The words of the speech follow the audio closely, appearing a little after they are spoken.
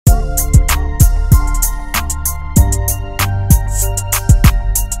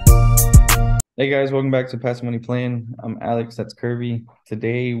Hey guys, welcome back to Passive Money Plan. I'm Alex, that's Kirby.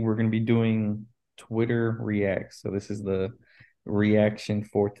 Today we're going to be doing Twitter Reacts. So this is the reaction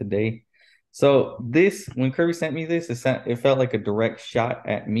for today. When Kirby sent me this, it felt like a direct shot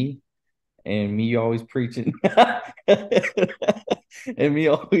at me and me always preaching and me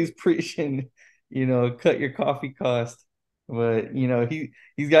always preaching, cut your coffee cost. But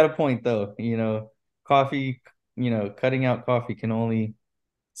he's got a point though. Coffee, cutting out coffee can only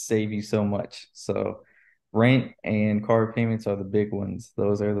save you so much. So rent and car payments are the big ones.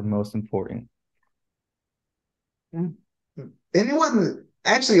 Those are the most important. And it wasn't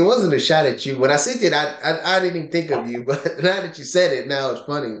actually it wasn't a shot at you. When I said it, I didn't even think of you, but now that you said it, now it's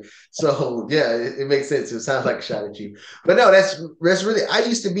funny. So yeah, it makes sense. It sounds like a shot at you. But no, that's really I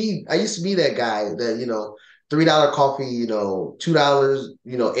used to be that guy that, $3 coffee,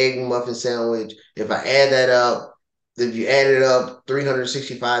 $2, egg muffin sandwich. If I add that up, if you add it up,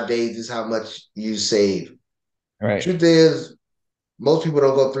 365 days is how much you save. Right. Truth is, most people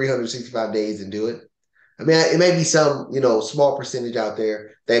don't go 365 days and do it. I mean, it may be some, small percentage out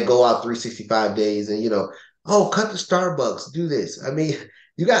there that go out 365 days and, oh, cut the Starbucks, do this. I mean,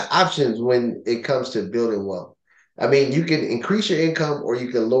 you got options when it comes to building wealth. I mean, you can increase your income or you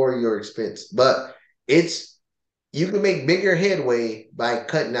can lower your expense, but it's, you can make bigger headway by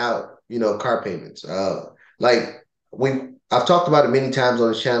cutting out, car payments. Like I've talked about it many times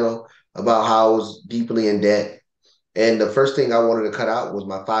on the channel about how I was deeply in debt, and the first thing I wanted to cut out was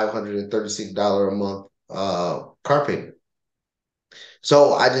my $536 a month car payment.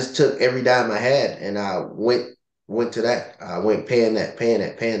 So I just took every dime I had and I went to that. I went paying that, paying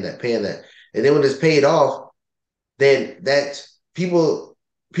that, paying that, paying that. And then when it's paid off, then that's people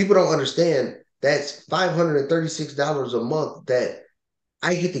don't understand that's $536 a month that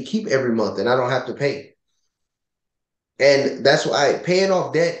I get to keep every month and I don't have to pay. And that's why paying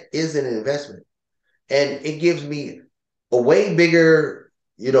off debt is an investment. And it gives me a way bigger,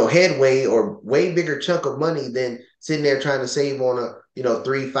 headway or way bigger chunk of money than sitting there trying to save on a,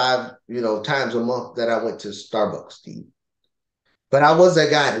 three, five, times a month that I went to Starbucks to eat. But I was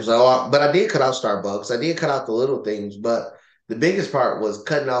that guy who's like, oh, but I did cut out Starbucks. I did cut out the little things, but the biggest part was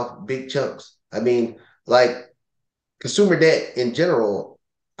cutting off big chunks. I mean, like consumer debt in general,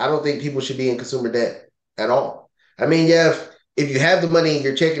 I don't think people should be in consumer debt at all. I mean, yeah, if you have the money in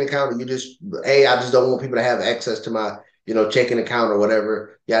your checking account and you just, hey, I just don't want people to have access to my, checking account or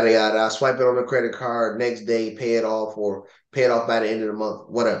whatever, yada yada. I swipe it on the credit card next day, pay it off, or pay it off by the end of the month,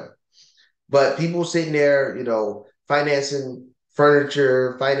 whatever. But people sitting there, financing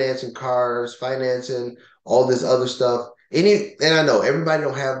furniture, financing cars, financing all this other stuff. And I know everybody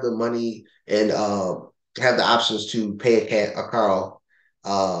don't have the money and have the options to pay a car off,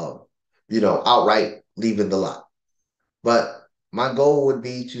 uh, outright leaving the lot. But my goal would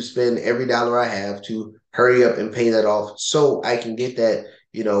be to spend every dollar I have to hurry up and pay that off so I can get that,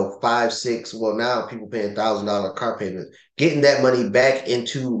 five, six, well, now people paying $1,000 car payments, getting that money back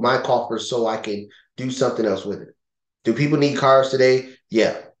into my coffers so I can do something else with it. Do people need cars today?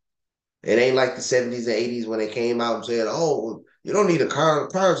 Yeah. It ain't like the 70s and 80s when they came out and said, oh, you don't need a car. A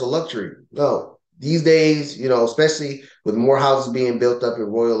car is a luxury. No. These days, especially with more houses being built up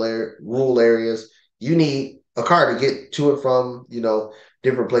in rural areas, you need a car to get to and from,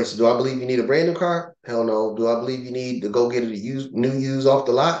 different places. Do I believe you need a brand new car? Hell no. Do I believe you need to go get it used off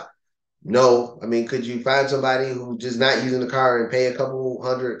the lot? No. I mean, could you find somebody who's just not using the car and pay a couple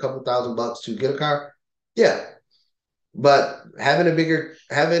hundred, a couple $1,000 to get a car? Yeah. But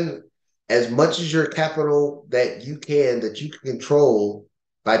having as much as your capital that you can control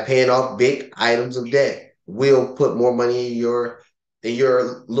by paying off big items of debt will put more money in your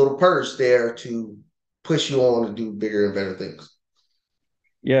little purse there to push you on to do bigger and better things.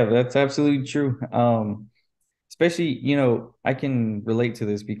 Yeah, that's absolutely true. Especially, I can relate to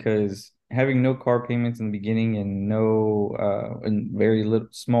this because having no car payments in the beginning and no and very little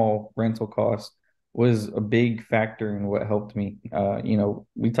small rental costs was a big factor in what helped me.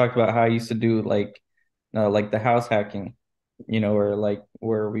 We talked about how I used to do like the house hacking, or like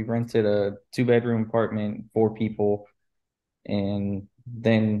where we rented a two-bedroom apartment, four people, and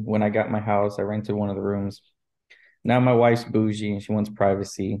then when I got my house, I rented one of the rooms. Now my wife's bougie and she wants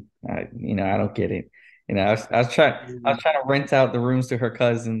privacy. I don't get it. I was trying to rent out the rooms to her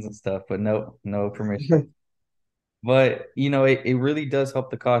cousins and stuff, but no permission. But it really does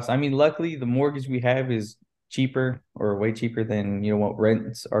help the cost. I mean, luckily the mortgage we have is cheaper or way cheaper than what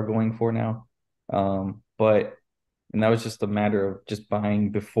rents are going for now. But and that was just a matter of just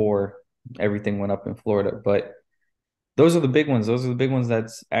buying before everything went up in Florida. But those are the big ones. Those are the big ones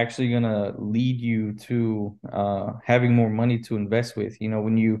that's actually gonna lead you to having more money to invest with.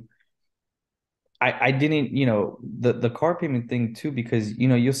 When I didn't, the car payment thing too, because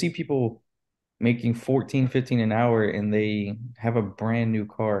you'll see people making 14, 15 an hour and they have a brand new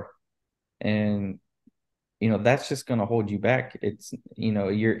car. And that's just going to hold you back. It's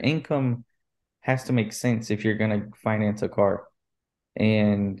your income has to make sense if you're going to finance a car.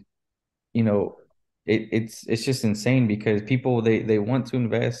 And you know it's just insane because people they want to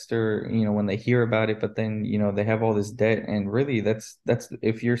invest, or when they hear about it, but then they have all this debt. And really, that's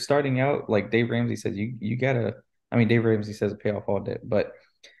if you're starting out, like Dave Ramsey says, you gotta, I mean, Dave Ramsey says pay off all debt, but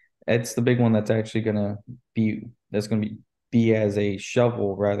it's the big one that's actually gonna be as a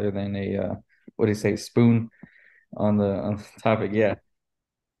shovel rather than a what do you say, spoon on the topic. Yeah.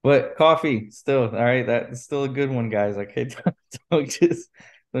 But coffee, still, all right, that's still a good one, guys. Okay, don't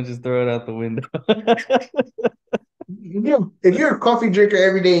just throw it out the window. If you're a coffee drinker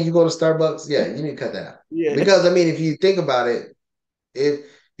every day and you go to Starbucks, yeah, you need to cut that out. Yeah, Because I mean, if you think about it, if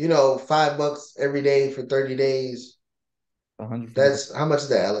 $5 every day for 30 days, 150 bucks. that's how much is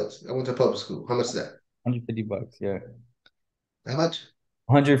that, Alex? I went to public school. How much is that? 150 bucks. Yeah. How much?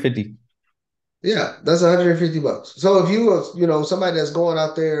 150. Yeah, that's $150. So if you were, somebody that's going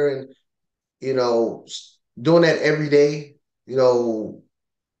out there and, you know, doing that every day,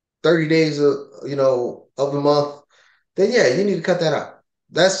 30 days of the month, then yeah, you need to cut that out.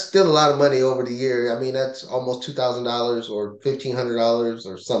 That's still a lot of money over the year. I mean, that's almost $2,000 or $1,500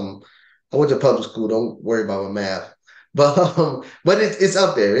 or something. I went to public school. Don't worry about my math, but it's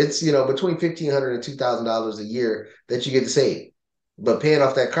up there. It's between $1,500 and $2,000 a year that you get to save. But paying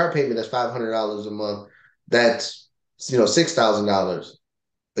off that car payment, that's $500 a month. That's $6,000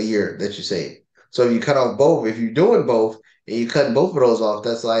 a year that you save. So if you cut off both, if you're doing both and you cutting both of those off,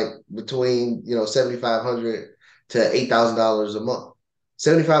 that's like between 7,500 to $8,000 a month.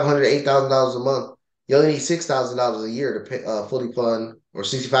 7,500 to $8,000 a month. You only need $6,000 a year to pay, fully fund, or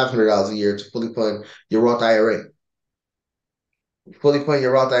 $6,500 a year to fully fund your Roth IRA. Fully fund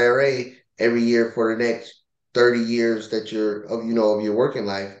your Roth IRA every year for the next 30 years that you're of your working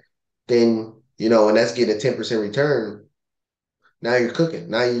life. Then and that's getting a 10% return. Now you're cooking.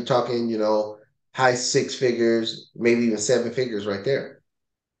 Now you're talking, high six figures, maybe even seven figures right there.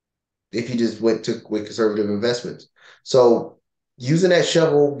 If you just went to with conservative investments. So using that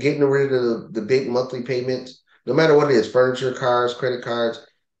shovel, getting rid of the big monthly payments, no matter what it is, furniture, cars, credit cards,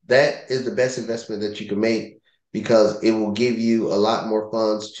 that is the best investment that you can make because it will give you a lot more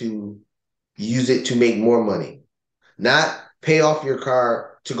funds to use it to make more money. Not pay off your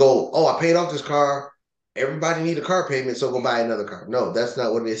car to go, oh, I paid off this car. Everybody need a car payment, so go buy another car. No, that's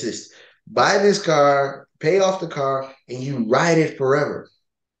not what it is. It's buy this car, pay off the car, and you ride it forever.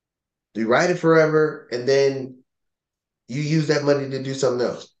 You ride it forever, and then you use that money to do something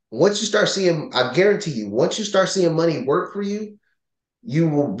else. Once you start seeing, I guarantee you, once you start seeing money work for you, you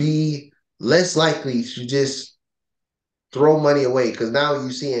will be less likely to just throw money away because now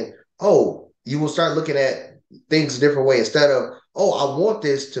you're seeing, oh, you will start looking at things a different way instead of, oh, I want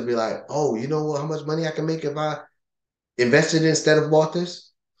this to be like, oh, you know what, how much money I can make if I invested instead of bought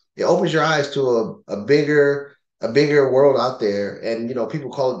this. It opens your eyes to a bigger world out there. And people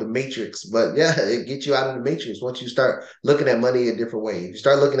call it the matrix, but yeah, it gets you out of the matrix once you start looking at money a different way. If you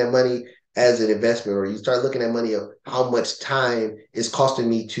start looking at money as an investment, or you start looking at money of how much time it's costing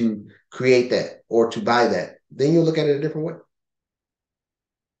me to create that or to buy that, then you look at it a different way.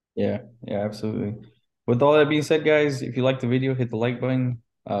 Yeah, yeah, absolutely. With all that being said, guys, if you like the video, hit the like button,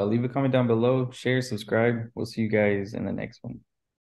 leave a comment down below, share, subscribe. We'll see you guys in the next one.